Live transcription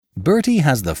Bertie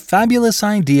has the fabulous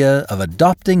idea of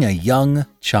adopting a young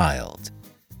child,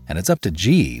 and it's up to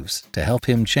Jeeves to help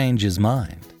him change his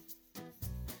mind.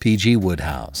 P.G.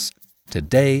 Wodehouse,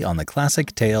 today on the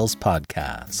Classic Tales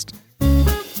podcast.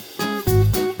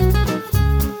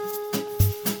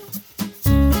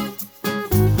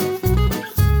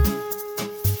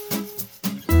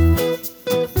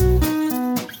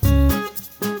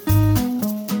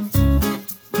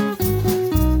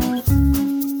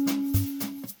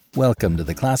 Welcome to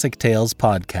the Classic Tales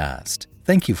podcast.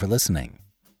 Thank you for listening.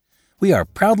 We are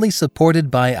proudly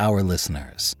supported by our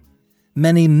listeners.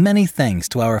 Many, many thanks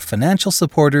to our financial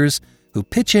supporters who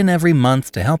pitch in every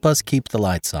month to help us keep the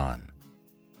lights on.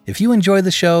 If you enjoy the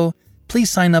show,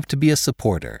 please sign up to be a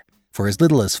supporter for as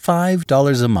little as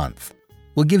 $5 a month.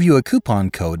 We'll give you a coupon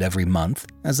code every month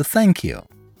as a thank you.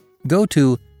 Go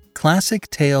to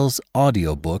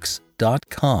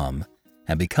classictalesaudiobooks.com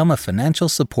and become a financial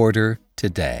supporter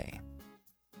today.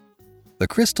 The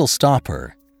Crystal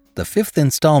Stopper, the fifth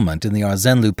installment in the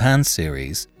Arsène Lupin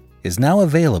series, is now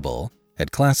available at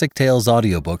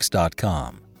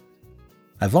classictalesaudiobooks.com.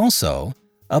 I've also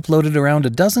uploaded around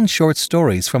a dozen short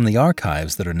stories from the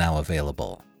archives that are now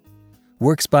available.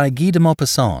 Works by Guy de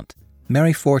Maupassant,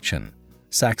 Mary Fortune,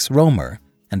 Sax Rohmer,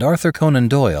 and Arthur Conan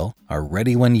Doyle are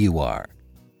ready when you are.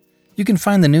 You can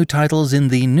find the new titles in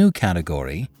the New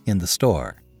category in the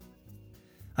store.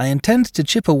 I intend to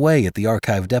chip away at the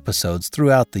archived episodes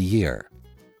throughout the year.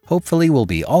 Hopefully we'll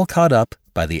be all caught up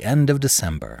by the end of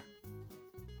December.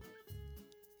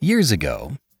 Years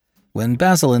ago, when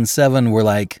Basil and Seven were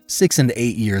like 6 and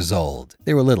 8 years old,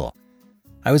 they were little,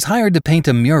 I was hired to paint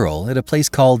a mural at a place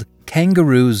called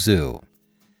Kangaroo Zoo.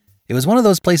 It was one of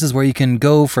those places where you can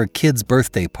go for kids'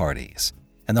 birthday parties,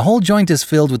 and the whole joint is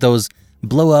filled with those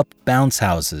blow-up bounce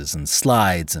houses and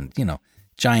slides and,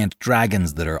 giant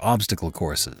dragons that are obstacle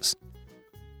courses.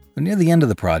 But near the end of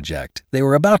the project, they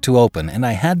were about to open, and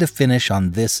I had to finish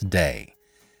on this day.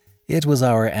 It was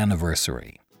our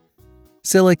anniversary.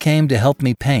 Scylla came to help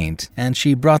me paint, and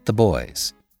she brought the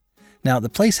boys. Now, the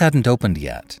place hadn't opened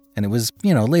yet, and it was,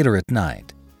 later at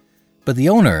night. But the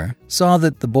owner saw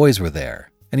that the boys were there,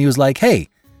 and he was like, "Hey,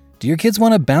 do your kids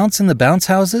want to bounce in the bounce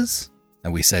houses?"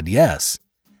 And we said yes,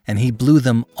 and he blew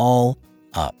them all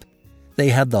up. They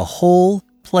had the whole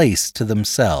place to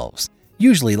themselves.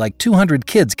 Usually like 200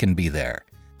 kids can be there.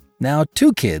 Now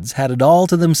 2 kids had it all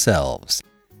to themselves.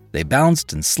 They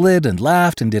bounced and slid and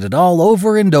laughed and did it all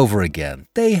over and over again.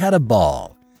 They had a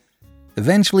ball.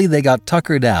 Eventually they got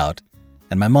tuckered out,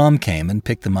 and my mom came and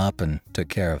picked them up and took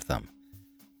care of them.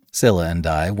 Scylla and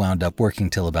I wound up working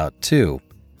till about 2,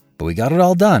 but we got it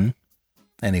all done.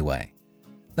 Anyway,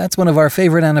 that's one of our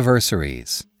favorite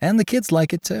anniversaries, and the kids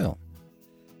like it too.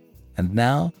 And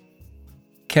now,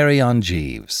 Carry On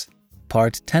Jeeves,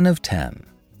 Part 10 of 10,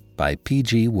 by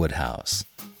P.G. Wodehouse.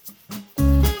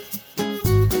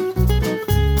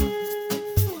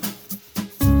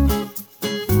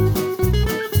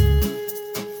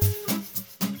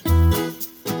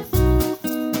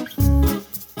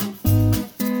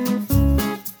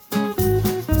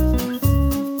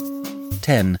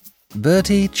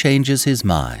 Bertie changes his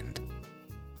mind.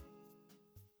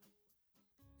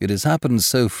 It has happened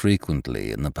so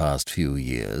frequently in the past few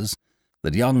years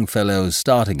that young fellows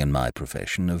starting in my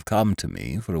profession have come to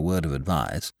me for a word of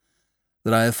advice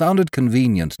that I have found it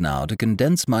convenient now to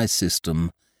condense my system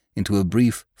into a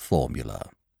brief formula.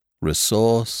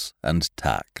 Resource and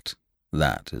tact.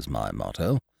 That is my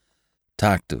motto.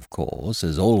 Tact, of course,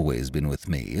 has always been with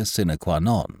me a sine qua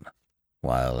non,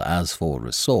 while as for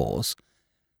resource,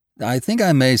 I think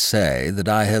I may say that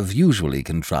I have usually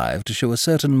contrived to show a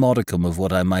certain modicum of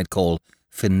what I might call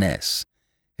finesse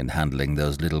in handling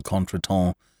those little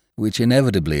contretemps which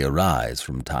inevitably arise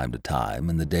from time to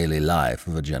time in the daily life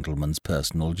of a gentleman's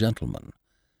personal gentleman.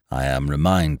 I am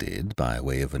reminded, by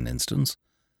way of an instance,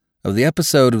 of the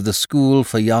episode of the School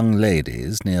for Young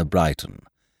Ladies near Brighton,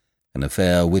 an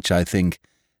affair which I think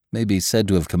may be said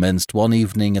to have commenced one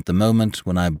evening at the moment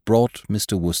when I brought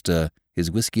Mr. Wooster his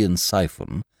whisky and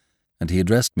siphon, and he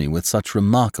addressed me with such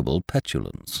remarkable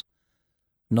petulance.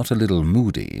 Not a little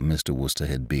moody Mr. Wooster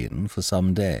had been for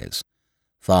some days,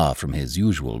 far from his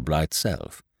usual bright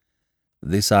self.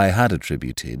 This I had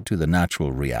attributed to the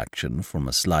natural reaction from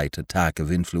a slight attack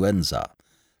of influenza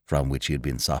from which he had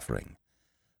been suffering,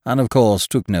 and of course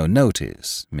took no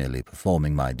notice, merely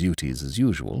performing my duties as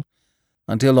usual,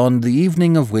 until on the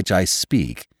evening of which I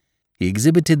speak he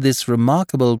exhibited this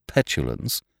remarkable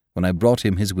petulance when I brought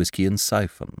him his whisky and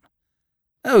siphon.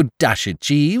 "Oh, dash it,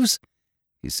 Jeeves,"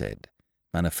 he said,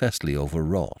 manifestly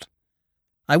overwrought.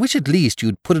 "I wish at least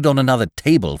you'd put it on another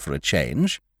table for a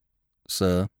change."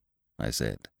 "Sir," I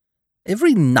said,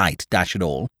 Every night, dash it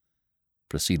all,"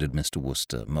 proceeded Mr.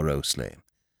 Wooster morosely.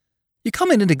 "You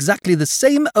come in at exactly the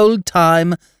same old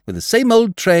time, with the same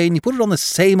old train, you put it on the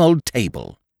same old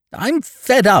table. I'm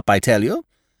fed up, I tell you.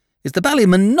 It's the bally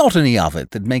monotony of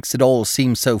it that makes it all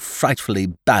seem so frightfully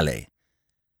bally."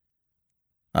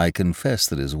 I confess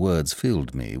that his words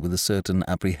filled me with a certain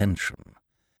apprehension.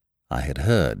 I had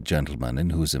heard gentlemen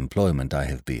in whose employment I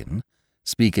have been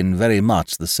speak in very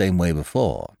much the same way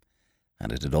before,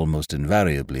 and it had almost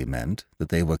invariably meant that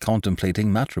they were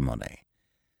contemplating matrimony.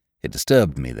 It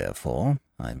disturbed me, therefore,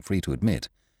 I am free to admit,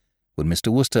 when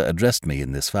Mr. Wooster addressed me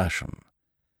in this fashion.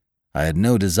 I had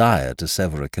no desire to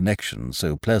sever a connection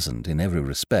so pleasant in every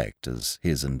respect as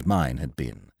his and mine had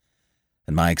been,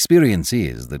 and my experience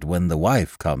is that when the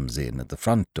wife comes in at the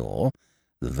front door,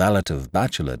 the valet of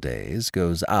bachelor days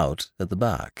goes out at the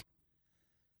back.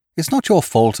 "It's not your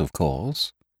fault, of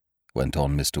course," went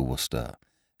on Mr. Wooster,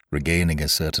 regaining a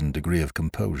certain degree of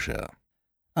composure.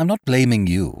 "I'm not blaming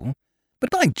you. But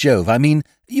by Jove,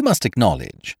 you must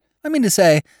acknowledge. To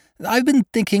say, I've been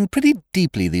thinking pretty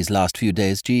deeply these last few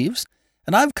days, Jeeves,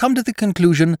 and I've come to the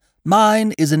conclusion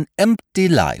mine is an empty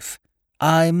life.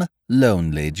 I'm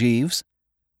lonely, Jeeves."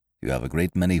 "You have a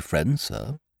great many friends,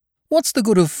 sir." "What's the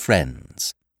good of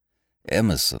friends?"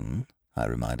 "Emerson," I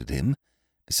reminded him,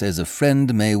 "says a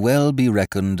friend may well be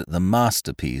reckoned the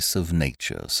masterpiece of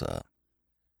nature, sir."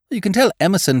 "You can tell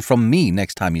Emerson from me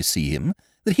next time you see him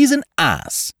that he's an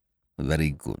ass."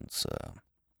 "Very good, sir."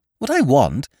 "What I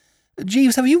want—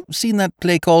 Jeeves, have you seen that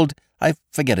play called— I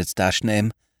forget its dashed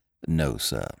name?" "No,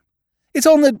 sir." "It's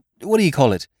on the— what do you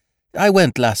call it? I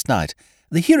went last night.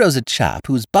 The hero's a chap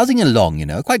who's buzzing along,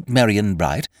 quite merry and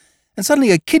bright, and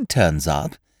suddenly a kid turns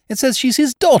up and says she's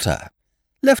his daughter.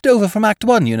 Left over from Act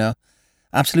 1,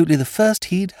 Absolutely the first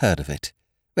he'd heard of it.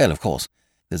 Well, of course,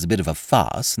 there's a bit of a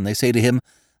farce, and they say to him,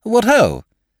 'What ho?'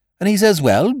 And he says,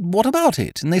 'Well, what about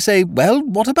it?' And they say, 'Well,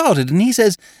 what about it?' And he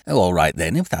says, 'Oh, all right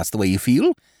then, if that's the way you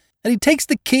feel.' And he takes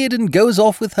the kid and goes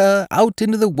off with her out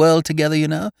into the world together.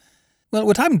 Well,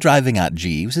 what I'm driving at,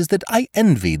 Jeeves, is that I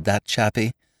envied that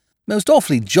chappie. Most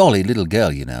awfully jolly little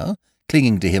girl,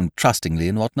 clinging to him trustingly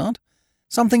and what-not.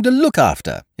 Something to look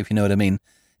after, if you know what I mean.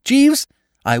 Jeeves,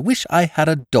 I wish I had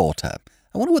a daughter.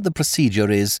 I wonder what the procedure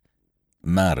is."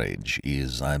 "Marriage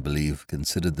is, I believe,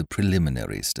 considered the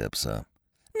preliminary step, sir."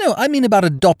 "No, I mean about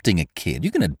adopting a kid.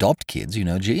 You can adopt kids,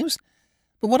 Jeeves.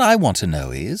 But what I want to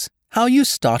know is how you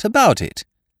start about it."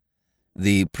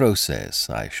 "The process,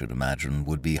 I should imagine,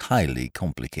 would be highly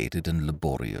complicated and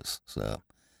laborious, sir.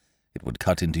 It would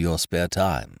cut into your spare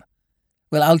time."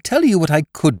 "Well, I'll tell you what I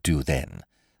could do then.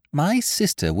 My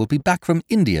sister will be back from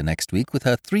India next week with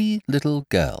her 3 little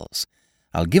girls.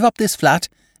 I'll give up this flat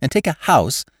and take a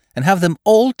house and have them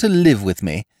all to live with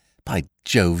me. By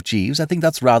Jove, Jeeves, I think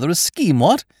that's rather a scheme,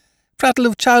 what? Prattle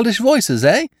of childish voices,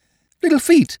 eh? Little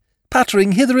feet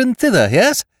pattering hither and thither,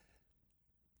 yes?"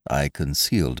 I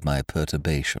concealed my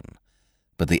perturbation,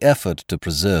 but the effort to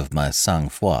preserve my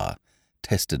sang-froid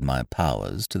tested my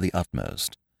powers to the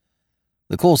utmost.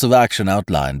 The course of action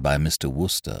outlined by Mr.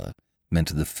 Wooster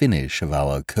meant the finish of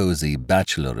our cosy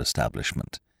bachelor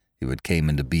establishment, if it came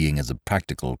into being as a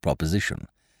practical proposition,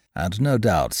 and no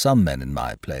doubt some men in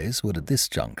my place would at this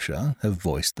juncture have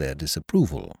voiced their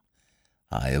disapproval.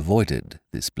 I avoided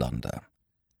this blunder.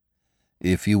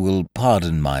 "If you will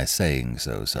pardon my saying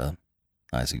so, sir,"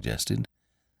 I suggested,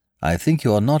 "I think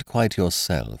you are not quite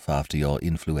yourself after your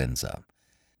influenza.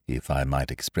 If I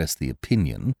might express the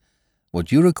opinion,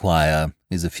 what you require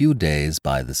is a few days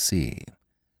by the sea.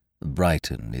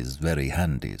 Brighton is very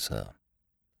handy, sir."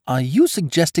 "Are you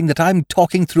suggesting that I'm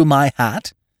talking through my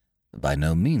hat?" "By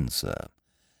no means, sir.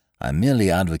 I merely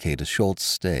advocate a short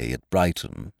stay at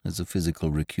Brighton as a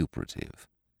physical recuperative."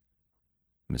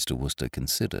 Mr. Wooster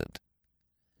considered.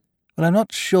 "Well, I'm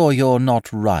not sure you're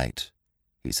not right,"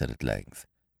 he said at length.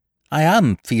 "I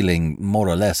am feeling more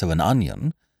or less of an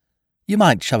onion. You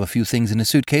might shove a few things in a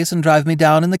suitcase and drive me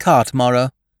down in the car tomorrow."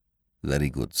 "Very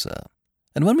good, sir."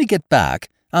 "And when we get back,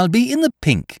 I'll be in the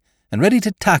pink and ready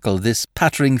to tackle this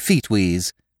pattering feet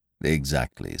wheeze."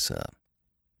 "Exactly, sir."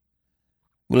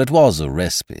 Well, it was a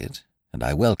respite, and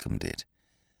I welcomed it,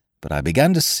 but I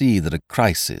began to see that a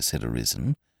crisis had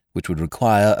arisen which would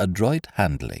require adroit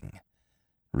handling.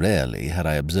 Rarely had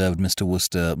I observed Mr.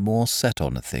 Wooster more set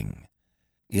on a thing.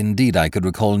 Indeed, I could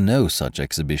recall no such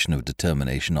exhibition of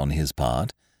determination on his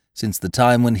part since the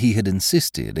time when he had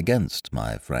insisted, against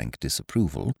my frank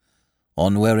disapproval,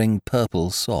 on wearing purple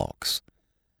socks.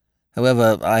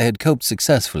 However, I had coped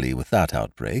successfully with that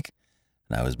outbreak,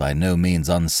 and I was by no means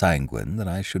unsanguine that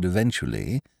I should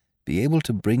eventually be able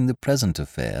to bring the present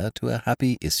affair to a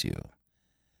happy issue.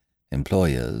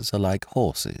 Employers are like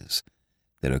horses.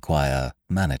 They require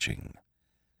managing.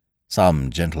 Some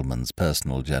gentlemen's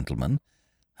personal gentlemen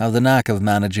have the knack of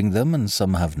managing them, and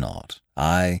some have not.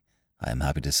 I am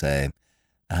happy to say,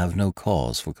 have no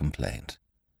cause for complaint.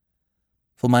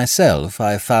 For myself,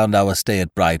 I found our stay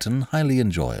at Brighton highly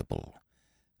enjoyable,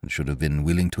 and should have been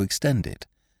willing to extend it.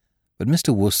 But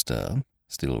Mr. Wooster,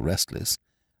 still restless,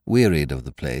 wearied of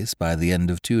the place by the end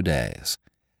of 2 days,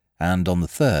 and on the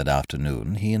third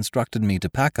afternoon he instructed me to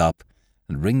pack up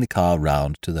and bring the car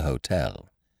round to the hotel.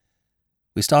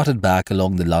 We started back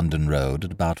along the London road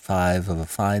at about 5 of a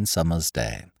fine summer's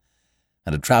day,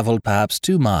 and had travelled perhaps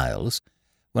 2 miles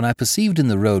when I perceived in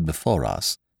the road before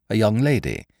us a young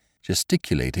lady,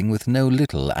 gesticulating with no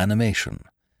little animation.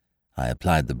 I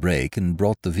applied the brake and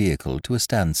brought the vehicle to a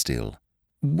standstill.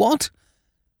 "What?"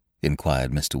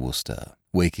 inquired Mr. Wooster,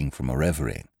 waking from a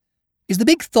reverie. "Is the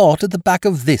big thought at the back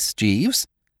of this, Jeeves?"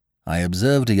 I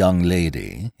observed a young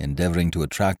lady endeavouring to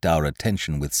attract our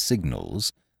attention with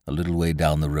signals a little way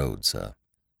down the road, sir,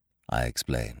 I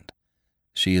explained.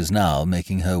 She is now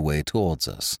making her way towards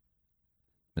us.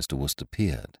 Mr. Wooster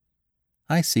peered.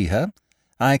 "I see her.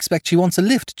 I expect she wants a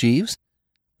lift, Jeeves."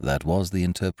 That was the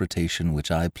interpretation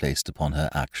which I placed upon her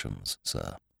actions,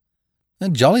 sir. "A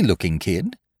jolly-looking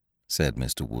kid," said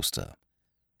Mr. Wooster.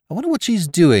 "I wonder what she's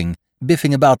doing,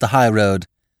 biffing about the high road."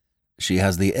 She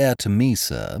has the air to me,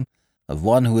 sir, of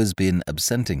one who has been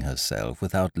absenting herself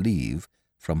without leave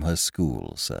from her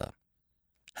school, sir."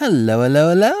 "Hello, hello,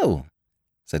 hello,"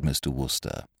 said Mr.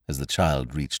 Wooster, as the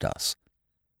child reached us.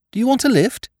 "Do you want a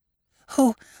lift?"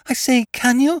 "Oh, I say,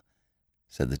 can you?"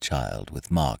 said the child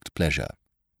with marked pleasure.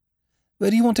 "Where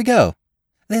do you want to go?"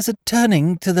 "There's a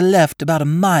turning to the left about a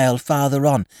mile farther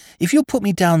on. If you'll put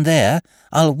me down there,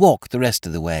 I'll walk the rest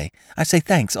of the way. I say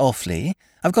thanks awfully.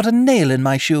 I've got a nail in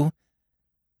my shoe."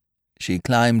 She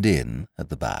climbed in at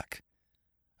the back.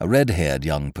 A red-haired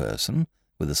young person,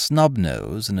 with a snub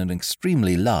nose and an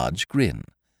extremely large grin.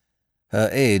 Her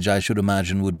age, I should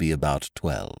imagine, would be about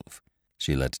 12.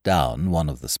 She let down one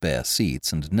of the spare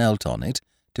seats and knelt on it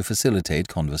to facilitate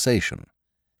conversation.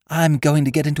 "I'm going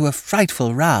to get into a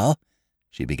frightful row,"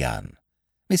 she began.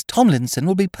 "Miss Tomlinson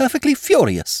will be perfectly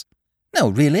furious." "No,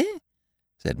 really?"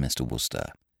 said Mr.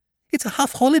 Wooster. "It's a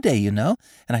half-holiday, you know,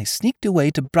 and I sneaked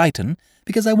away to Brighton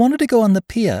because I wanted to go on the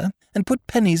pier and put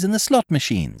pennies in the slot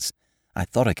machines. I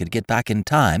thought I could get back in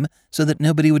time so that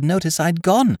nobody would notice I'd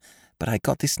gone, but I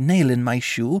got this nail in my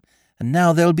shoe, and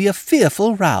now there'll be a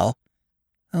fearful row."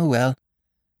 "Oh, well,"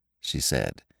 she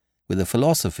said, with a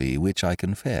philosophy which I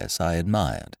confess I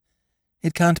admired.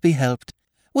 "It can't be helped.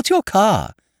 What's your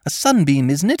car? A Sunbeam,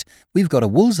 isn't it? We've got a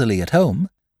Wolseley at home."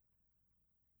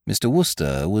 Mr.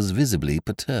 Wooster was visibly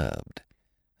perturbed.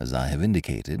 As I have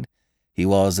indicated, he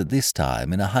was at this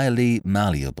time in a highly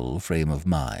malleable frame of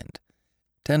mind,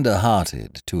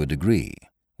 tender-hearted to a degree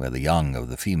where the young of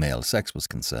the female sex was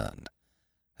concerned.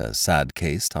 Her sad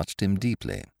case touched him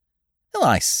deeply. "Oh,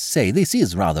 I say, this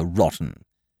is rather rotten,"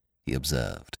 he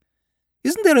observed.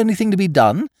 "Isn't there anything to be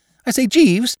done? I say,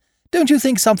 Jeeves, don't you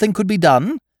think something could be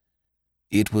done?"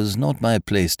 "It was not my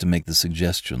place to make the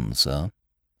suggestion, sir,"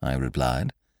 I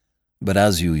replied. "But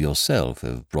as you yourself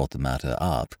have brought the matter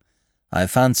up, I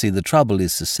fancy the trouble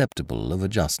is susceptible of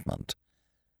adjustment.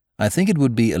 I think it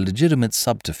would be a legitimate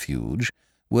subterfuge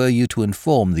were you to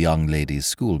inform the young lady's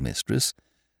schoolmistress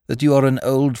that you are an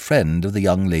old friend of the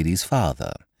young lady's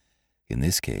father. In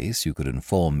this case, you could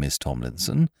inform Miss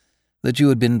Tomlinson that you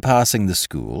had been passing the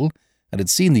school and had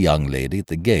seen the young lady at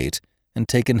the gate and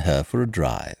taken her for a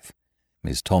drive.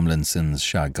 Miss Tomlinson's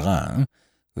chagrin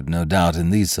would no doubt in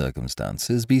these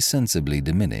circumstances be sensibly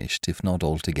diminished, if not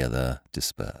altogether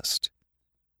dispersed."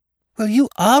 "Well, you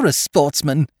are a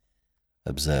sportsman,"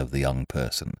 observed the young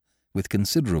person with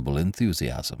considerable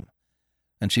enthusiasm,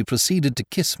 and she proceeded to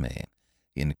kiss me,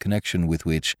 in connection with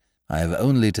which I have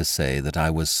only to say that I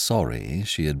was sorry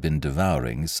she had been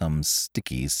devouring some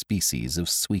sticky species of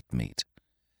sweetmeat.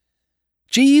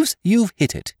 "Jeeves, you've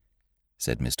hit it,"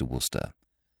 said Mr. Wooster.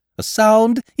 "A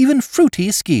sound, even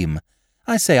fruity scheme.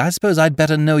 I say, I suppose I'd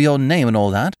better know your name and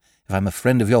all that, if I'm a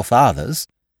friend of your father's."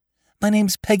 "My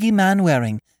name's Peggy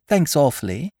Manwaring, thanks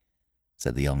awfully,"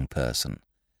 said the young person.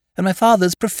 "And my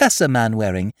father's Professor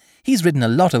Manwaring. He's written a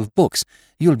lot of books.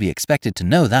 You'll be expected to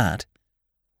know that."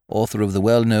 "Author of the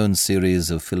well-known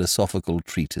series of philosophical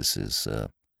treatises, sir,"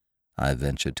 I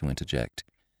ventured to interject.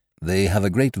 "They have a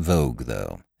great vogue,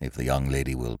 though, if the young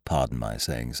lady will pardon my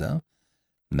saying so.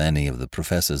 Many of the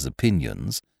professor's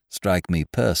opinions strike me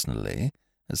personally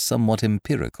as somewhat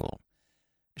empirical.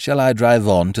 Shall I drive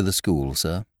on to the school,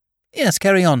 sir?" "Yes,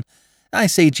 carry on. I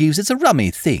say, Jeeves, it's a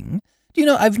rummy thing. Do you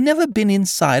know, I've never been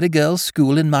inside a girls'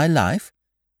 school in my life."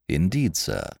 "Indeed,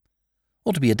 sir."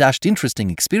 "Ought to be a dashed interesting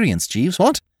experience, Jeeves,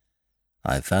 what?"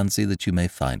 "I fancy that you may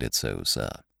find it so, sir,"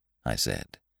 I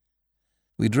said.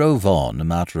 We drove on a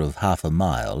matter of half a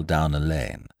mile down a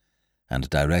lane, and,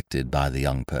 directed by the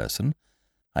young person,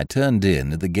 I turned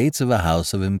in at the gates of a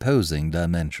house of imposing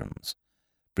dimensions,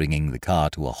 bringing the car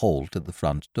to a halt at the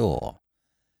front door.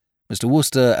 Mr.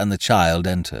 Wooster and the child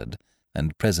entered,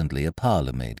 and presently a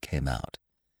parlour-maid came out.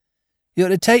 "You're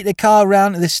to take the car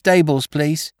round to the stables,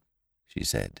 please," she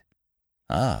said.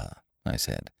 "Ah," I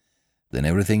said. "Then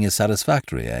everything is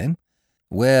satisfactory, eh?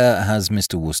 Where has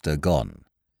Mr. Wooster gone?"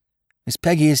 "Miss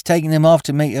Peggy is taking them off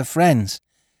to meet her friends,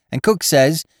 and cook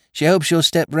says she hopes you'll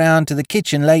step round to the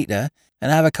kitchen later and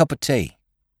have a cup of tea."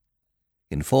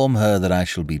 "Inform her that I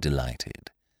shall be delighted.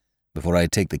 Before I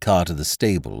take the car to the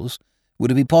stables,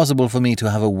 would it be possible for me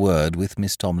to have a word with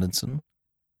Miss Tomlinson?"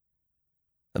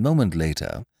 A moment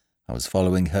later, I was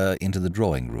following her into the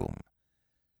drawing-room.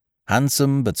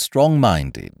 Handsome but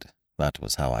strong-minded, that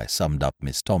was how I summed up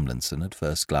Miss Tomlinson at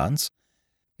first glance.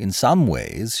 In some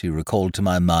ways she recalled to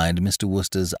my mind Mr.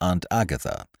 Wooster's Aunt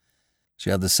Agatha.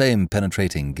 She had the same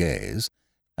penetrating gaze,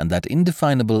 and that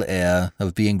indefinable air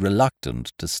of being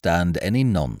reluctant to stand any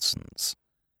nonsense.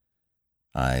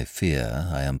 "I fear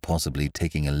I am possibly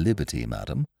taking a liberty,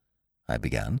 madam," I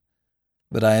began,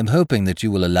 "but I am hoping that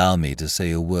you will allow me to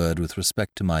say a word with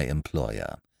respect to my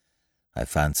employer. I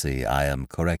fancy I am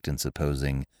correct in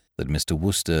supposing that Mr.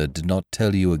 Wooster did not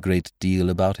tell you a great deal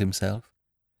about himself?"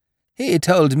 "He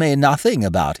told me nothing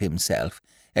about himself,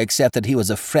 except that he was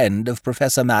a friend of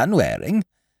Professor Mainwaring."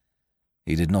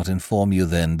 "He did not inform you,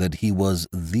 then, that he was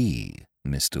the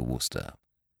Mr. Wooster?"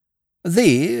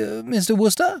 "The Mr.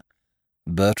 Wooster?"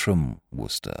 "Bertram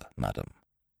Wooster, madam."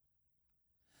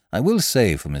 I will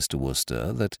say for Mr.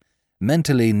 Wooster that,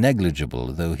 mentally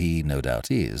negligible though he no doubt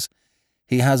is,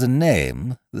 he has a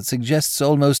name that suggests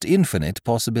almost infinite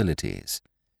possibilities.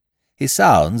 He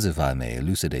sounds, if I may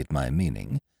elucidate my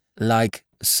meaning, like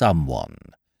someone,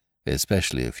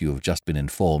 especially if you have just been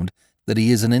informed that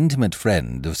he is an intimate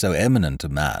friend of so eminent a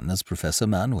man as Professor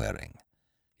Mainwaring.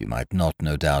 You might not,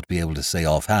 no doubt, be able to say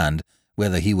offhand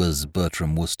whether he was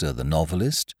Bertram Wooster the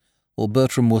novelist, or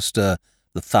Bertram Wooster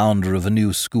the founder of a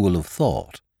new school of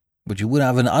thought, but you would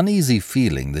have an uneasy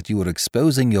feeling that you were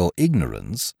exposing your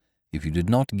ignorance if you did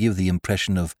not give the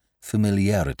impression of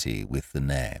familiarity with the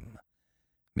name.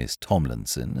 Miss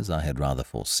Tomlinson, as I had rather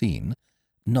foreseen,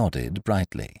 nodded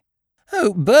brightly.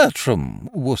 "Oh, Bertram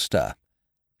Wooster,"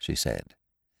 she said.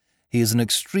 "He is an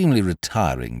extremely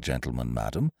retiring gentleman,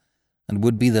 madam, and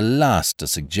would be the last to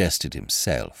suggest it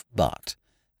himself, but,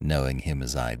 knowing him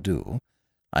as I do,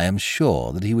 I am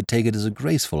sure that he would take it as a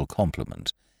graceful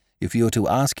compliment if you were to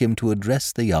ask him to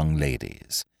address the young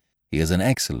ladies. He is an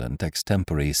excellent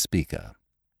extempore speaker."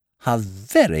 "A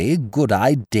very good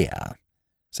idea,"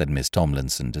 said Miss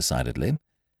Tomlinson decidedly.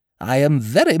 "I am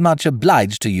very much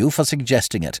obliged to you for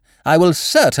suggesting it. I will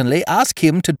certainly ask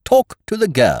him to talk to the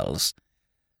girls."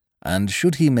 "And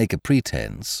should he make a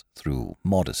pretence, through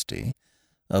modesty,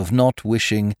 of not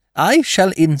wishing—" "I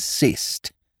shall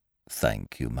insist."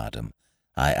 "Thank you, madam.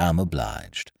 I am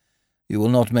obliged. You will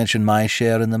not mention my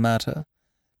share in the matter?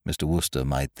 Mr. Wooster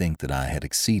might think that I had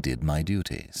exceeded my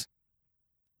duties."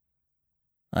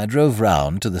 I drove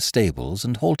round to the stables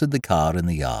and halted the car in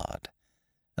the yard.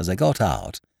 As I got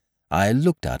out, I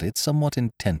looked at it somewhat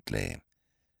intently.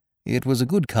 It was a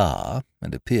good car,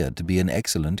 and appeared to be in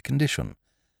excellent condition,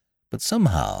 but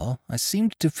somehow I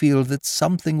seemed to feel that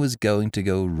something was going to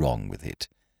go wrong with it,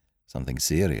 something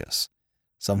serious,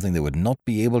 something that would not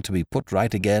be able to be put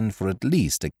right again for at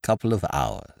least a couple of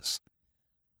hours.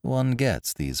 One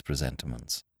gets these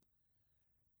presentiments.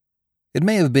 It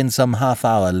may have been some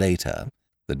half-hour later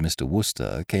that Mr.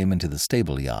 Wooster came into the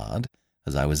stable-yard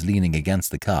as I was leaning against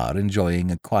the car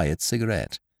enjoying a quiet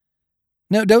cigarette.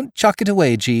 "No, don't chuck it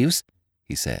away, Jeeves,"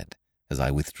 he said, as I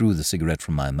withdrew the cigarette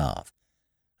from my mouth.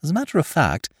 "As a matter of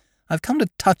fact, I've come to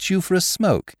touch you for a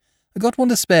smoke. Got one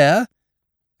to spare?"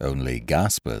 "Only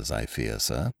gaspers, I fear,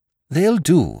 sir." "They'll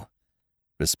do,"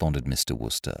 responded Mr.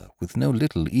 Wooster, with no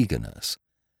little eagerness.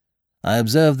 I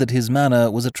observed that his manner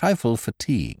was a trifle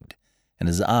fatigued, and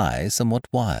his eye somewhat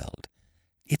wild.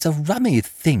 "It's a rummy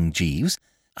thing, Jeeves.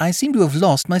 I seem to have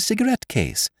lost my cigarette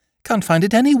case. Can't find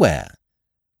it anywhere."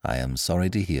 "I am sorry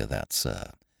to hear that,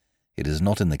 sir. It is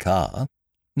not in the car."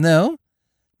 "No?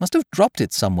 Must have dropped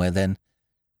it somewhere, then."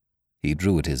 He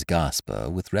drew at his gasper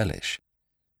with relish.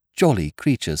 "Jolly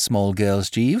creatures, small girls,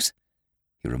 Jeeves,"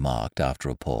 he remarked after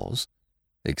a pause.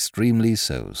 "Extremely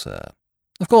so, sir."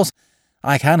 "Of course,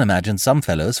 I can imagine some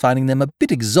fellows finding them a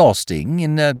bit exhausting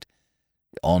in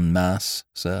En masse,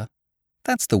 sir?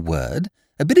 That's the word.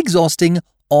 A bit exhausting,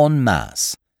 en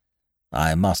masse.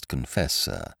 I must confess,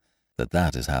 sir,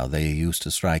 that is how they used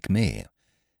to strike me.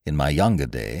 In my younger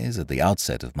days, at the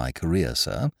outset of my career,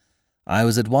 sir, I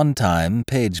was at one time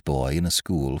page boy in a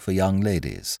school for young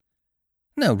ladies.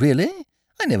 No, really?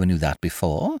 I never knew that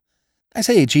before. I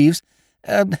say, Jeeves,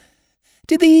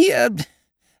 did the,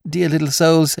 dear little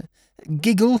souls,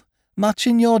 giggle much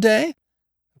in your day?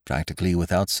 Practically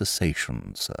without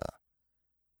cessation, sir.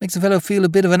 Makes a fellow feel a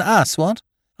bit of an ass, what?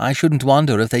 I shouldn't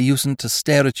wonder if they usedn't to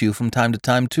stare at you from time to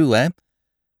time too, eh?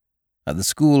 At the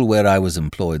school where I was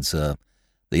employed, sir,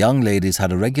 the young ladies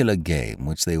had a regular game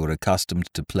which they were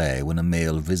accustomed to play when a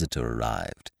male visitor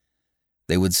arrived.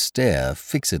 They would stare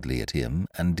fixedly at him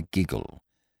and giggle,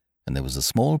 and there was a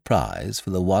small prize for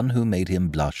the one who made him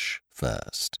blush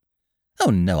first.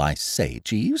 Oh, no, I say,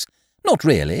 Jeeves, not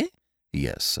really?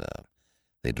 Yes, sir.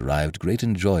 They derived great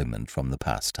enjoyment from the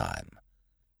pastime.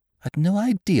 I'd no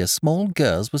idea small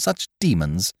girls were such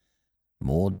demons.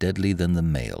 More deadly than the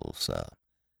male, sir.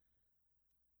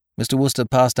 Mr. Wooster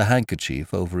passed a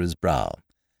handkerchief over his brow.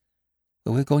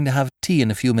 Well, we're going to have tea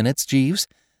in a few minutes, Jeeves.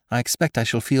 I expect I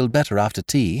shall feel better after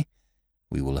tea.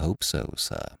 We will hope so,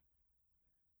 sir.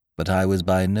 But I was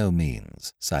by no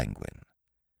means sanguine.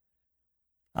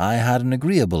 I had an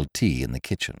agreeable tea in the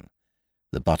kitchen.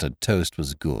 The buttered toast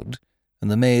was good,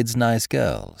 and the maids nice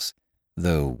girls,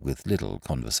 though with little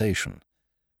conversation.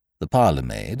 The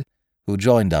parlour-maid, who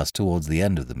joined us towards the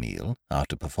end of the meal,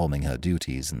 after performing her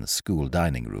duties in the school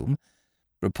dining-room,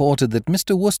 reported that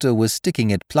Mr. Wooster was sticking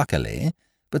it pluckily,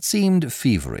 but seemed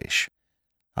feverish.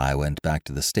 I went back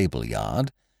to the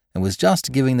stable-yard, and was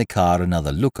just giving the car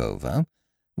another look-over,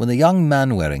 when the young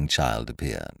man-wearing child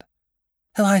appeared.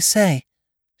 "Oh, I say,"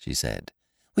 she said,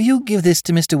 "will you give this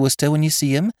to Mr. Wooster when you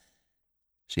see him?"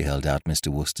 She held out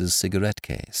Mr. Wooster's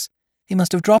cigarette-case. "He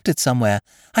must have dropped it somewhere.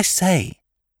 I say,"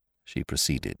 she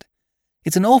proceeded,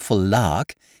 "it's an awful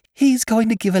lark. He's going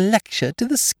to give a lecture to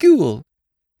the school."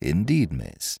 "Indeed,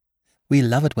 miss." "We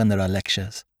love it when there are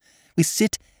lectures. We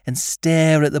sit and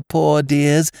stare at the poor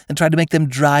dears and try to make them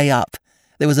dry up.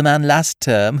 There was a man last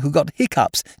term who got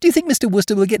hiccups. Do you think Mr.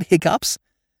 Wooster will get hiccups?"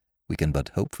 "We can but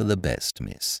hope for the best,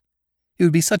 miss." "It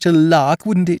would be such a lark,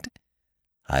 wouldn't it?"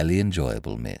 "Highly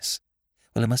enjoyable, miss."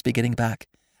 "Well, I must be getting back.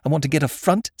 I want to get a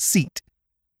front seat."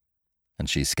 And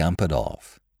she scampered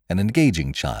off, an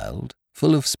engaging child,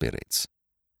 full of spirits.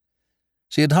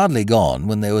 She had hardly gone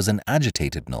when there was an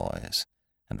agitated noise,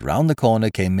 and round the corner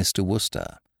came Mr.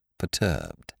 Wooster,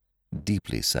 perturbed,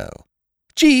 deeply so.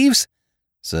 "Jeeves!"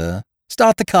 "Sir?"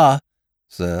 "Start the car."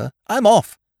 "Sir?" "I'm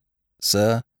off."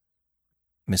 "Sir?"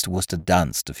 Mr. Wooster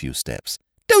danced a few steps.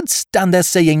 "Don't stand there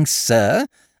saying, 'Sir.'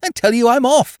 I tell you I'm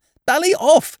off. Bally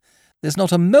off. There's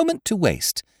not a moment to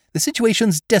waste. The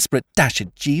situation's desperate. Dash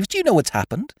it, Jeeves, do you know what's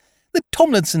happened? The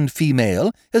Tomlinson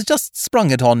female has just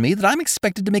sprung it on me that I'm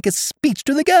expected to make a speech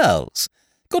to the girls.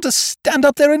 Got to stand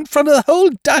up there in front of the whole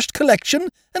dashed collection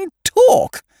and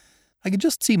talk. I can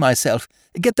just see myself.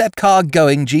 Get that car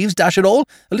going, Jeeves, dash it all.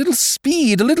 A little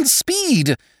speed, a little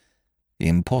speed."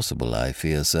 "Impossible, I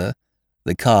fear, sir.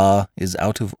 The car is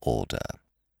out of order."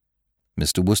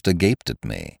 Mr. Wooster gaped at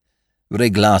me. Very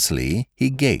glassily he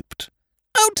gaped.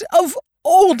 "Out of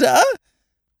order?"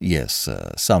 "Yes,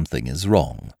 sir, something is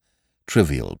wrong.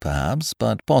 Trivial, perhaps,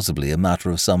 but possibly a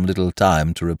matter of some little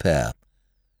time to repair."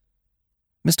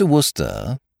 Mr.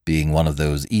 Wooster, being one of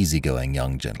those easy-going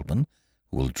young gentlemen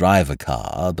who will drive a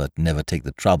car but never take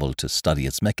the trouble to study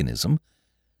its mechanism,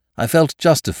 I felt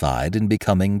justified in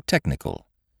becoming technical.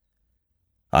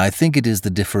 "I think it is the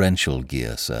differential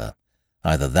gear, sir.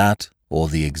 Either that or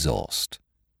the exhaust."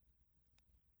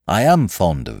 I am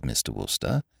fond of Mr.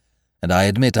 Wooster, and I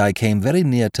admit I came very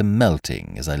near to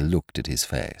melting as I looked at his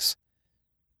face.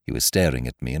 He was staring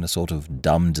at me in a sort of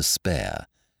dumb despair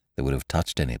that would have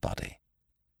touched anybody.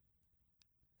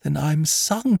 "Then I'm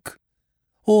sunk.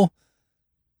 Or—"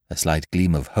 a slight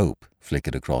gleam of hope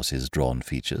flickered across his drawn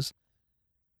features.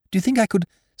 "Do you think I could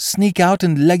sneak out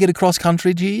and leg it across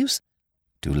country, Jeeves?"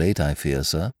 "Too late, I fear,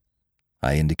 sir."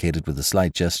 I indicated with a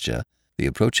slight gesture the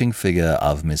approaching figure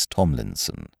of Miss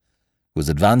Tomlinson, who was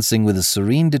advancing with a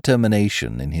serene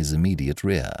determination in his immediate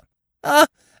rear. "Ah,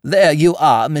 there you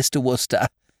are, Mr. Wooster."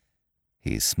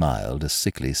 He smiled a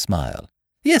sickly smile.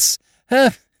 "Yes,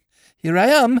 here I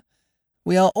am.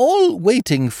 We are all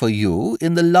waiting for you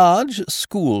in the large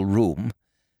schoolroom.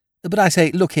 But I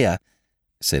say, look here,"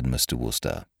 said Mr.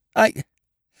 Wooster. I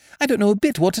don't know a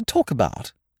bit what to talk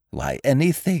about." "Why,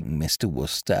 anything, Mr.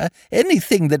 Wooster,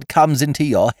 anything that comes into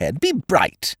your head. Be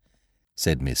bright,"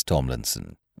 said Miss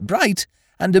Tomlinson. "Bright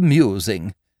and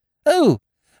amusing." "Oh,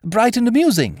 bright and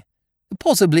amusing.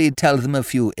 Possibly tell them a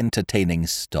few entertaining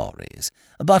stories.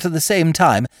 But at the same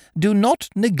time, do not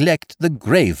neglect the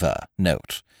graver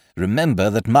note. Remember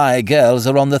that my girls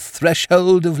are on the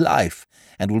threshold of life,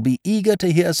 and will be eager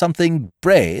to hear something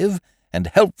brave and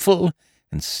helpful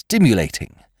and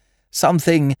stimulating,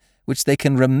 something which they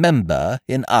can remember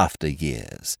in after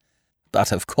years.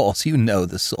 But of course you know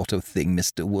the sort of thing,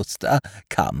 Mr. Wooster.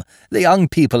 Come, the young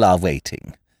people are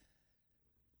waiting."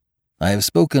 I have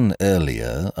spoken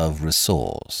earlier of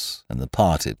resource and the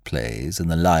part it plays in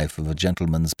the life of a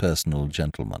gentleman's personal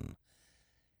gentleman.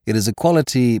 It is a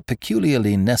quality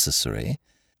peculiarly necessary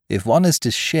if one is to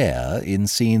share in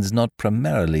scenes not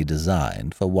primarily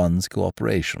designed for one's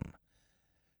cooperation.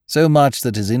 So much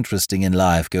that is interesting in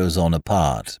life goes on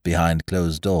apart, behind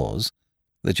closed doors,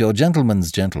 that your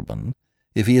gentleman's gentleman,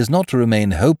 if he is not to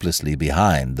remain hopelessly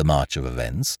behind the march of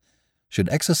events, should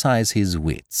exercise his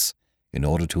wits in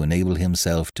order to enable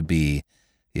himself to be,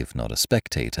 if not a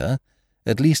spectator,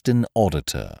 at least an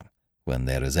auditor, when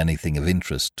there is anything of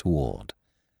interest toward.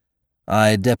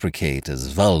 I deprecate as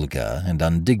vulgar and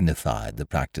undignified the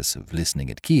practice of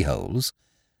listening at keyholes,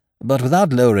 but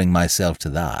without lowering myself to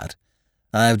that,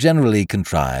 I have generally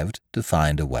contrived to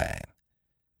find a way.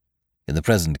 In the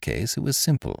present case it was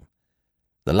simple.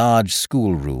 The large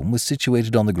schoolroom was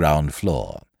situated on the ground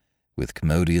floor, with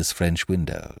commodious French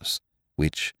windows,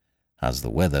 which, as the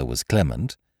weather was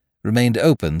clement, remained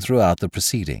open throughout the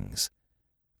proceedings.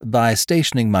 By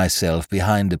stationing myself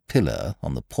behind a pillar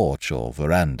on the porch or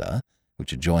veranda,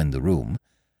 which adjoined the room,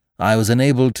 I was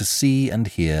enabled to see and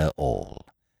hear all.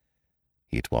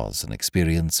 It was an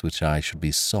experience which I should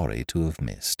be sorry to have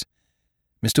missed.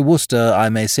 Mr. Wooster, I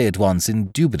may say at once,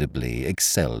 indubitably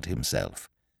excelled himself.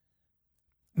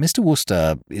 Mr.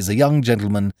 Wooster is a young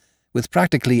gentleman with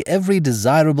practically every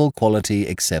desirable quality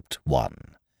except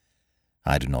one.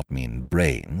 I do not mean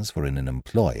brains, for in an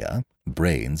employer,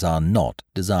 brains are not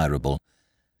desirable.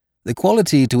 The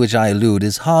quality to which I allude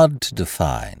is hard to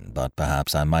define, but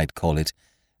perhaps I might call it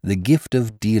the gift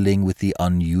of dealing with the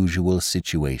unusual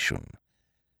situation.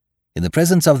 In the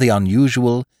presence of the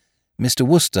unusual, Mr.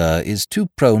 Wooster is too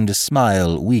prone to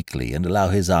smile weakly and allow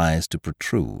his eyes to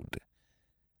protrude.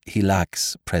 He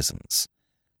lacks presence.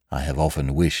 I have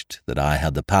often wished that I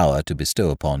had the power to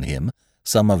bestow upon him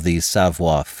some of the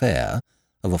savoir-faire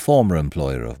of a former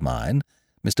employer of mine,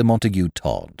 Mr. Montague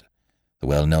Todd, the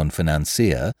well-known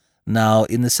financier, now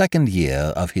in the second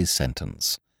year of his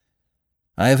sentence.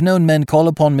 I have known men call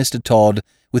upon Mr. Todd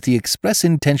with the express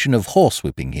intention of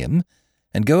horsewhipping him,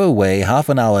 and go away half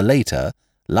an hour later,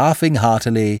 laughing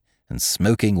heartily and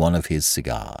smoking one of his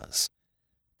cigars.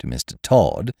 To Mr.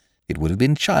 Todd, it would have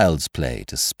been child's play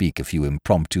to speak a few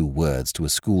impromptu words to a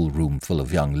schoolroom full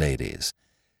of young ladies.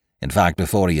 In fact,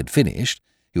 before he had finished,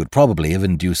 he would probably have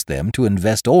induced them to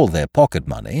invest all their pocket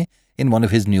money in one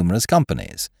of his numerous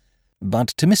companies. But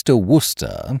to Mr.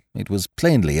 Wooster it was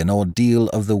plainly an ordeal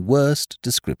of the worst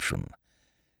description.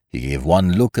 He gave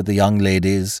one look at the young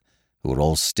ladies, who were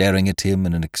all staring at him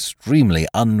in an extremely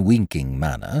unwinking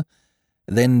manner,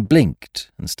 then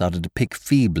blinked and started to pick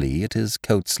feebly at his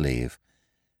coat-sleeve.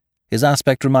 His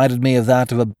aspect reminded me of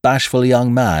that of a bashful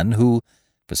young man who,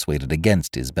 persuaded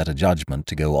against his better judgment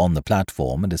to go on the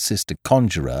platform and assist a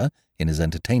conjurer in his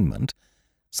entertainment,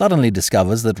 suddenly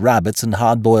discovers that rabbits and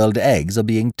hard-boiled eggs are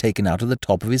being taken out of the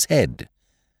top of his head.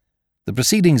 The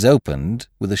proceedings opened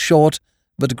with a short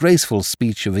but graceful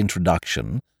speech of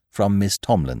introduction from Miss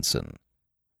Tomlinson.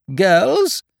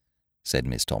 "Girls," said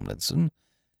Miss Tomlinson,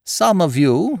 "some of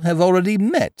you have already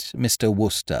met Mr.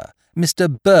 Wooster, Mr.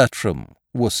 Bertram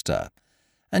Wooster,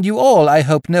 and you all, I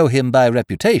hope, know him by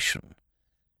reputation."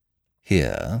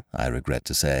 Here, I regret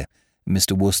to say,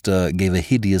 Mr. Wooster gave a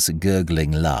hideous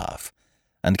gurgling laugh,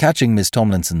 and catching Miss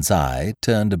Tomlinson's eye,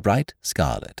 turned a bright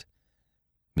scarlet.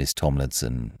 Miss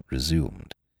Tomlinson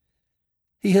resumed.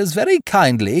 "He has very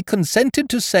kindly consented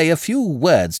to say a few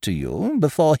words to you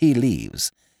before he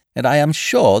leaves, and I am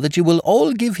sure that you will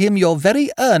all give him your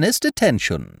very earnest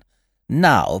attention.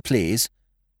 Now, please."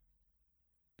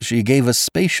 She gave a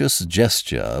spacious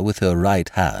gesture with her right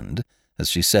hand as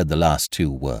she said the last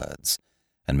two words,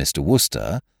 and Mr.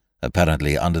 Wooster,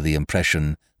 apparently under the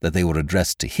impression that they were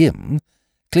addressed to him,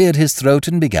 cleared his throat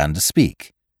and began to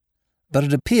speak. But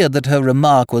it appeared that her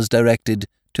remark was directed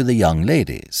to the young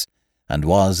ladies, and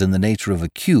was in the nature of a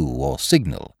cue or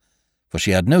signal, for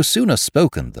she had no sooner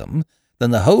spoken them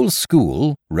than the whole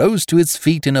school rose to its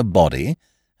feet in a body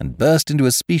and burst into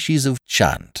a species of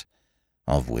chant,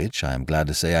 of which I am glad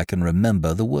to say I can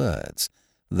remember the words,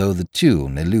 though the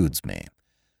tune eludes me.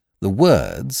 The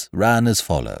words ran as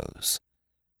follows: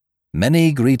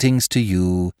 "Many greetings to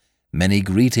you, many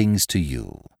greetings to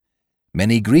you.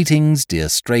 Many greetings, dear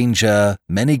stranger,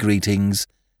 many greetings,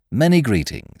 many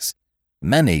greetings.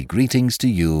 Many greetings to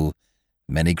you,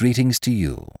 many greetings to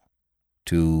you,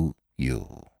 to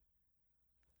you.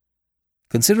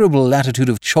 Considerable latitude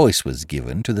of choice was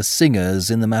given to the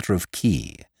singers in the matter of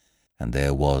key, and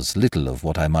there was little of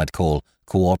what I might call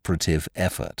cooperative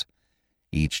effort.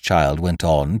 Each child went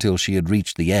on till she had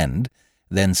reached the end,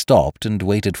 then stopped and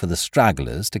waited for the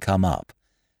stragglers to come up.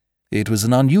 It was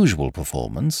an unusual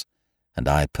performance, and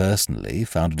I personally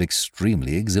found it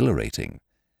extremely exhilarating.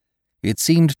 It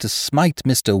seemed to smite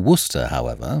Mr. Wooster,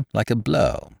 however, like a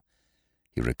blow.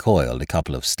 He recoiled a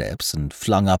couple of steps and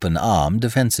flung up an arm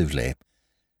defensively.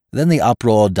 Then the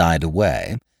uproar died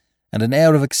away, and an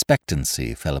air of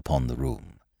expectancy fell upon the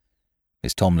room.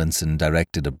 Miss Tomlinson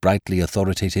directed a brightly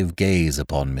authoritative gaze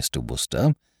upon Mr.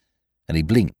 Wooster, and he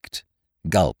blinked,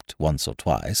 gulped once or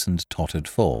twice, and tottered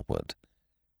forward.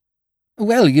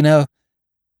 "Well, you know,"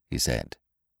 he said.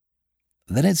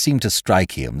 Then it seemed to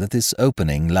strike him that this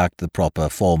opening lacked the proper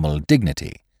formal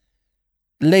dignity.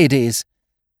 "Ladies,"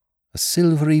 a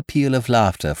silvery peal of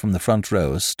laughter from the front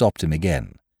row stopped him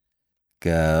again.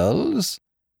 "Girls,"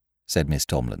 said Miss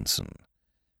Tomlinson.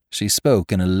 She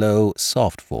spoke in a low,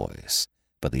 soft voice,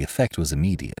 but the effect was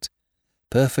immediate.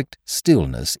 Perfect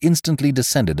stillness instantly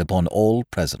descended upon all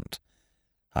present.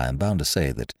 I am bound to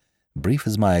say that, brief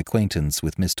as my acquaintance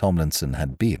with Miss Tomlinson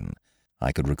had been,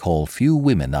 I could recall few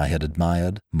women I had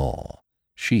admired more.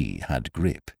 She had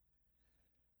grip.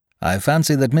 I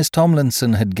fancy that Miss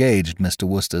Tomlinson had gauged Mr.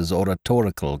 Wooster's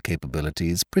oratorical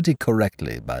capabilities pretty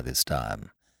correctly by this time,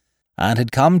 and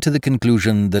had come to the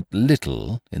conclusion that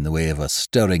little in the way of a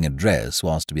stirring address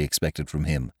was to be expected from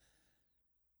him.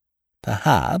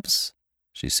 "Perhaps,"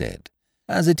 she said,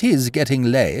 "as it is getting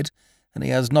late, and he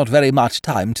has not very much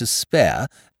time to spare,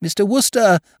 Mr.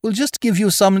 Wooster will just give you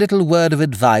some little word of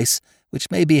advice which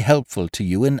may be helpful to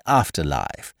you in after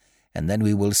life, and then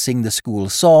we will sing the school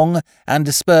song and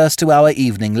disperse to our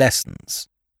evening lessons."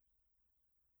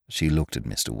 She looked at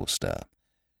Mr. Wooster.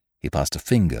 He passed a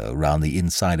finger round the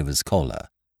inside of his collar.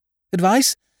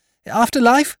 "Advice? After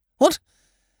life? What?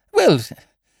 Well,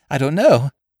 I don't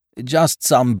know." "Just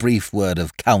some brief word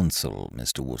of counsel,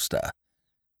 Mr. Wooster,"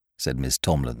 said Miss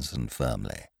Tomlinson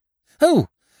firmly. "Oh,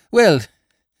 well,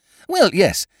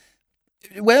 yes.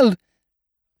 Well—"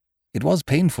 It was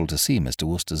painful to see Mr.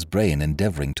 Wooster's brain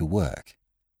endeavouring to work.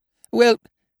 "Well,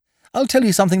 I'll tell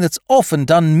you something that's often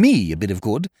done me a bit of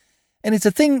good, and it's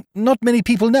a thing not many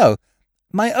people know.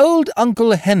 My old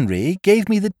Uncle Henry gave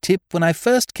me the tip when I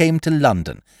first came to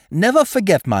London. 'Never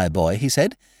forget, my boy,' he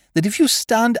said, 'that if you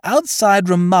stand outside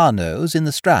Romano's in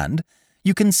the Strand,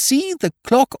 you can see the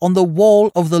clock on the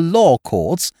wall of the law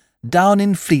courts down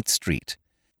in Fleet Street.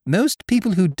 Most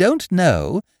people who don't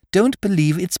know don't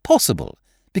believe it's possible,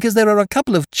 because there are a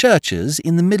couple of churches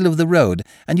in the middle of the road,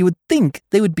 and you would think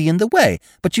they would be in the way,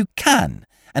 but you can,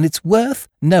 and it's worth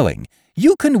knowing.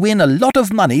 You can win a lot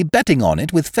of money betting on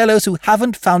it with fellows who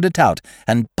haven't found it out,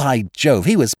 and by Jove,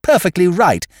 he was perfectly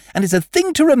right, and it's a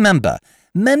thing to remember.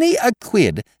 Many a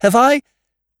quid have I—"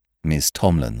 Miss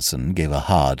Tomlinson gave a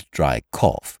hard, dry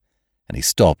cough, and he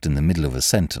stopped in the middle of a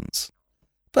sentence.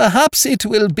 "Perhaps it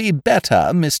will be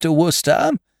better, Mr.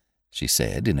 Wooster," she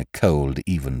said in a cold,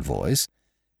 even voice,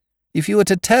 "if you were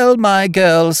to tell my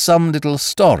girl some little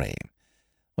story.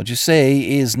 What you say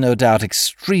is no doubt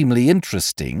extremely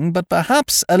interesting, but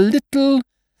perhaps a little—"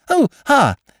 "Oh,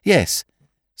 yes,"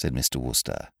 said Mr.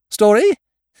 Wooster. "Story?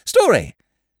 Story!"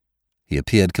 He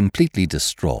appeared completely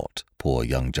distraught, poor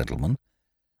young gentleman.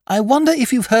 "I wonder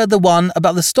if you've heard the one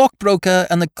about the stockbroker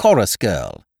and the chorus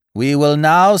girl." "We will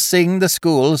now sing the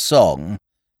school song,"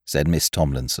 said Miss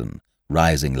Tomlinson,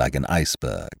 rising like an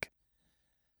iceberg.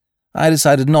 I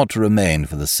decided not to remain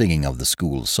for the singing of the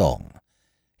school song.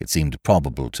 It seemed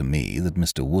probable to me that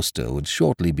Mr. Wooster would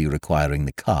shortly be requiring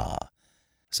the car,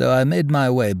 so I made my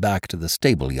way back to the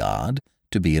stable-yard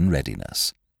to be in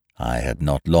readiness. I had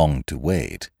not long to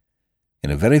wait. In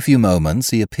a very few moments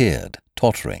he appeared,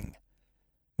 tottering.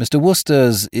 Mr.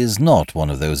 Wooster's is not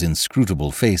one of those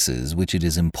inscrutable faces which it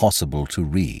is impossible to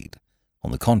read.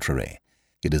 On the contrary,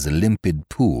 it is a limpid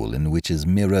pool in which is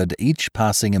mirrored each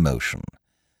passing emotion.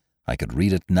 I could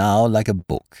read it now like a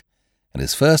book, and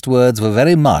his first words were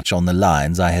very much on the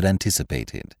lines I had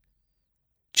anticipated.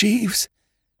 "Jeeves,"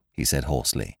 he said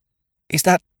hoarsely, "is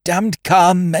that damned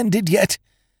car mended yet?"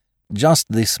 "Just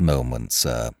this moment,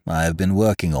 sir. I have been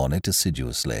working on it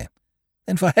assiduously."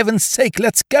 "Then for heaven's sake,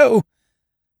 let's go!"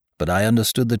 "But I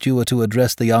understood that you were to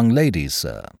address the young ladies,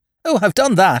 sir." "Oh, I've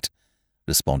done that,"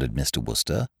 responded Mr.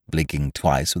 Wooster, blinking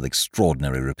twice with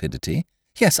extraordinary rapidity.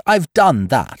 "Yes, I've done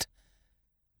that."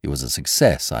 "It was a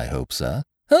success, I hope, sir."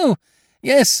 "Oh,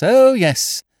 Yes, oh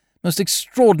yes. Most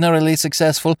extraordinarily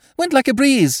successful. Went like a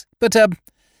breeze. But,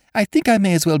 I think I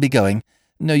may as well be going.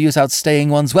 No use outstaying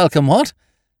one's welcome, what?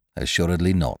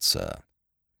 Assuredly not, sir.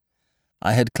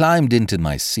 I had climbed into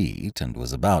my seat and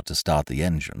was about to start the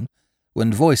engine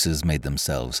when voices made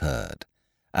themselves heard,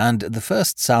 and at the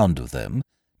first sound of them,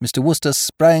 Mr. Wooster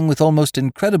sprang with almost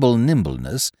incredible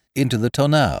nimbleness into the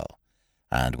tonneau,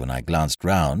 and when I glanced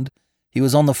round, he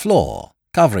was on the floor,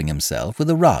 covering himself with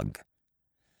a rug.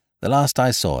 The last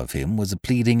I saw of him was a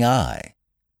pleading eye.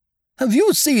 "Have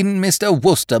you seen Mr.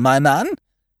 Wooster, my man?"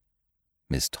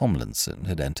 Miss Tomlinson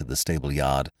had entered the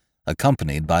stable-yard,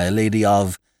 accompanied by a lady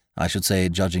of, I should say,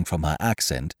 judging from her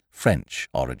accent, French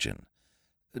origin.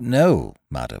 "No,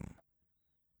 madam."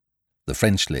 The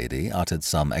French lady uttered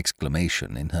some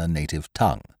exclamation in her native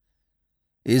tongue.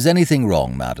 "Is anything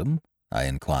wrong, madam?" I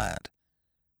inquired.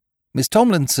 Miss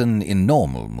Tomlinson, in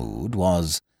normal mood,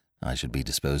 was, I should be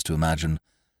disposed to imagine,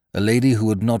 a lady who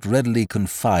would not readily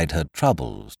confide her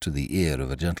troubles to the ear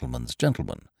of a gentleman's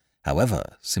gentleman,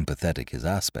 however sympathetic his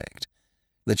aspect.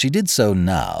 That she did so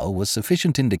now was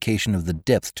sufficient indication of the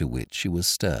depth to which she was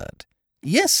stirred.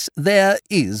 "Yes, there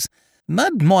is.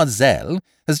 Mademoiselle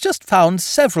has just found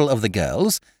several of the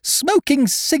girls smoking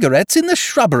cigarettes in the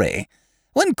shrubbery.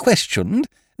 When questioned,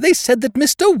 they said that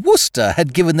Mr. Wooster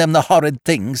had given them the horrid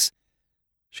things."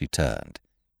 She turned.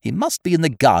 "He must be in the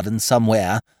garden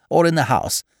somewhere, or in the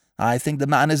house. I think the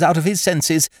man is out of his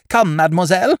senses. Come,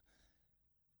 mademoiselle."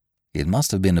 It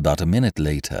must have been about a minute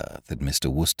later that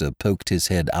Mr. Wooster poked his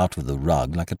head out of the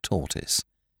rug like a tortoise.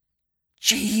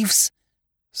 "Jeeves."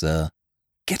 "Sir?"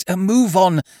 "Get a move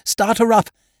on. Start her up.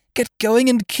 Get going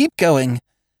and keep going."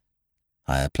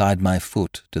 I applied my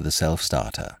foot to the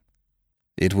self-starter.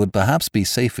 "It would perhaps be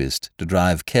safest to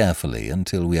drive carefully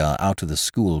until we are out of the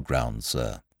school grounds,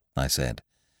 sir," I said.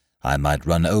 "I might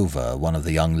run over one of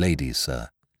the young ladies, sir."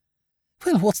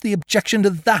 "Well, what's the objection to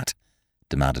that?"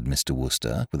 demanded Mr.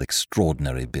 Wooster with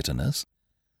extraordinary bitterness.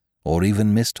 "Or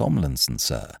even Miss Tomlinson,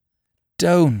 sir."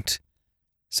 "Don't,"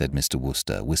 said Mr.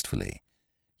 Wooster wistfully.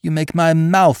 "You make my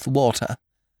mouth water."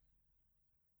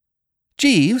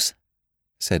 "Jeeves,"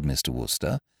 said Mr.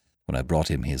 Wooster, when I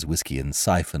brought him his whiskey and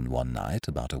siphon one night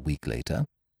about a week later,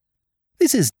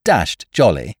 "this is dashed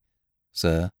jolly."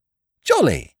 "Sir?"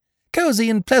 "Jolly. Cosy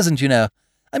and pleasant, you know.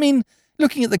 I mean,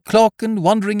 looking at the clock and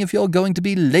wondering if you're going to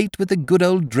be late with the good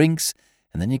old drinks,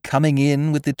 and then you're coming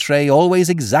in with the tray always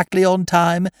exactly on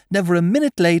time, never a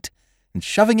minute late, and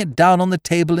shoving it down on the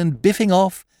table and biffing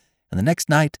off, and the next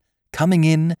night coming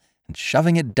in and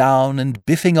shoving it down and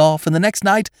biffing off, and the next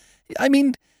night, I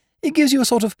mean, it gives you a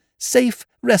sort of safe,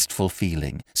 restful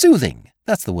feeling. Soothing,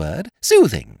 that's the word,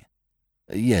 soothing."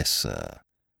 "Yes, sir.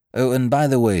 Oh, and by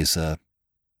the way, sir."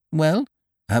 "Well?"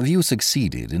 "Have you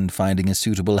succeeded in finding a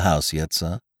suitable house yet,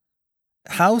 sir?"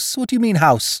 "House? What do you mean,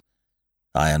 house?"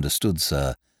 "I understood,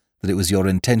 sir, that it was your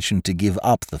intention to give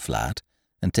up the flat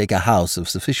and take a house of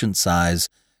sufficient size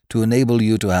to enable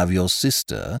you to have your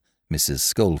sister, Mrs.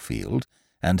 Schofield,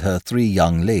 and her 3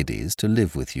 young ladies to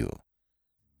live with you."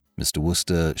 Mr.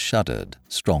 Wooster shuddered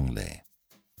strongly.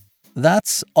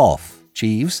 "That's off,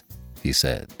 Jeeves," he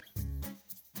said.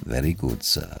 "Very good,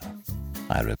 sir,"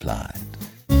 I replied.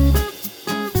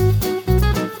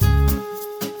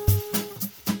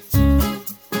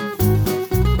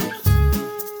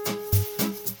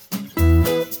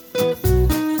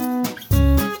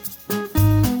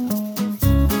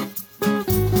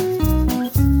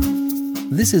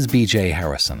 This is B.J.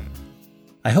 Harrison.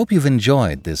 I hope you've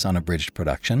enjoyed this unabridged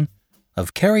production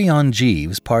of Carry On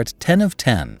Jeeves Part 10 of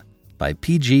 10 by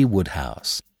P.G.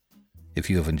 Wodehouse.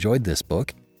 If you have enjoyed this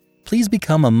book, please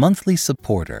become a monthly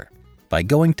supporter by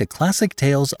going to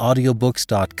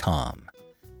ClassicTalesAudiobooks.com.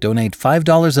 Donate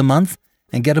 $5 a month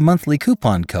and get a monthly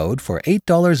coupon code for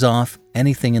 $8 off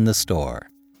anything in the store.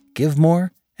 Give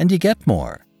more and you get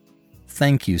more.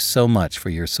 Thank you so much for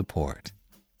your support.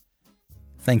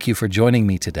 Thank you for joining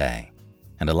me today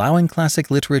and allowing classic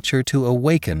literature to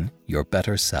awaken your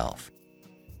better self.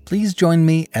 Please join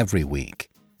me every week,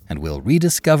 and we'll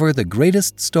rediscover the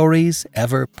greatest stories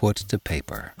ever put to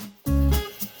paper.